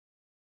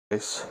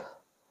Yes.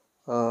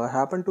 I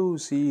happened to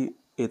see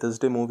a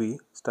Thursday movie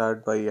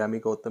starred by Yami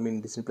Goutham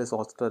in Disney Plus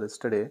Hotstar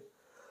yesterday,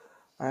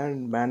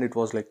 and man, it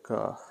was like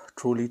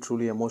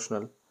truly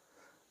emotional.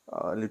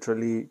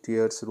 Literally,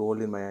 tears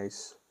rolled in my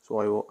eyes.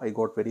 So I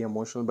got very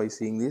emotional by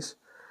seeing this,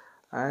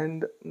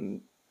 and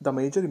the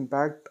major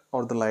impact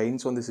or the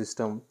lines on the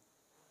system,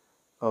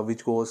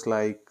 which goes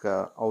like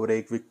our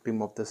a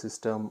victim of the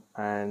system,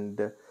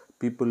 and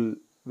people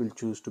will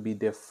choose to be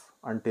deaf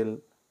until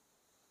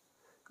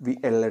we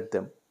yell at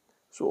them.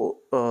 So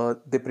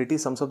they pretty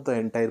sums up the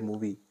entire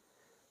movie.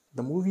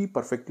 The movie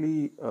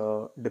perfectly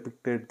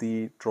depicted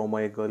the trauma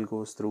a girl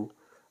goes through,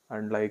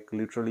 and like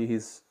literally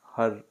his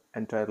her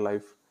entire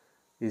life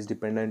is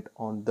dependent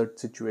on that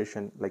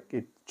situation. Like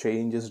it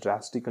changes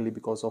drastically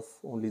because of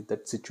only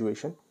that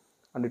situation,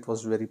 and it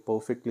was very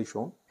perfectly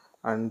shown.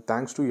 And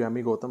thanks to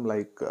Yami Gautam,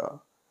 like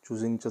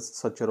choosing just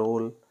such a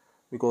role,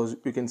 because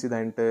you can see the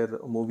entire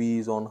movie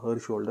is on her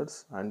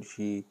shoulders, and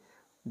she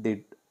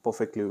did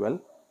perfectly well.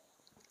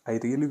 I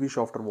really wish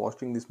after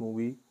watching this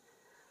movie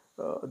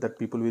that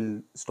people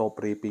will stop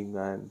raping,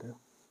 and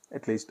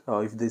at least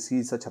if they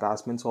see such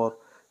harassments or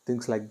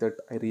things like that,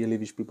 I really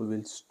wish people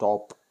will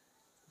stop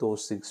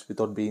those things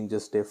without being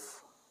just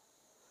deaf.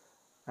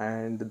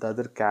 And the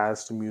other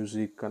cast,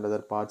 music, and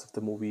other parts of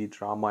the movie,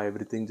 drama,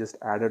 everything just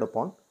added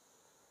upon.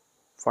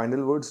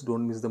 Final words: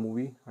 don't miss the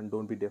movie and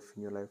don't be deaf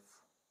in your life.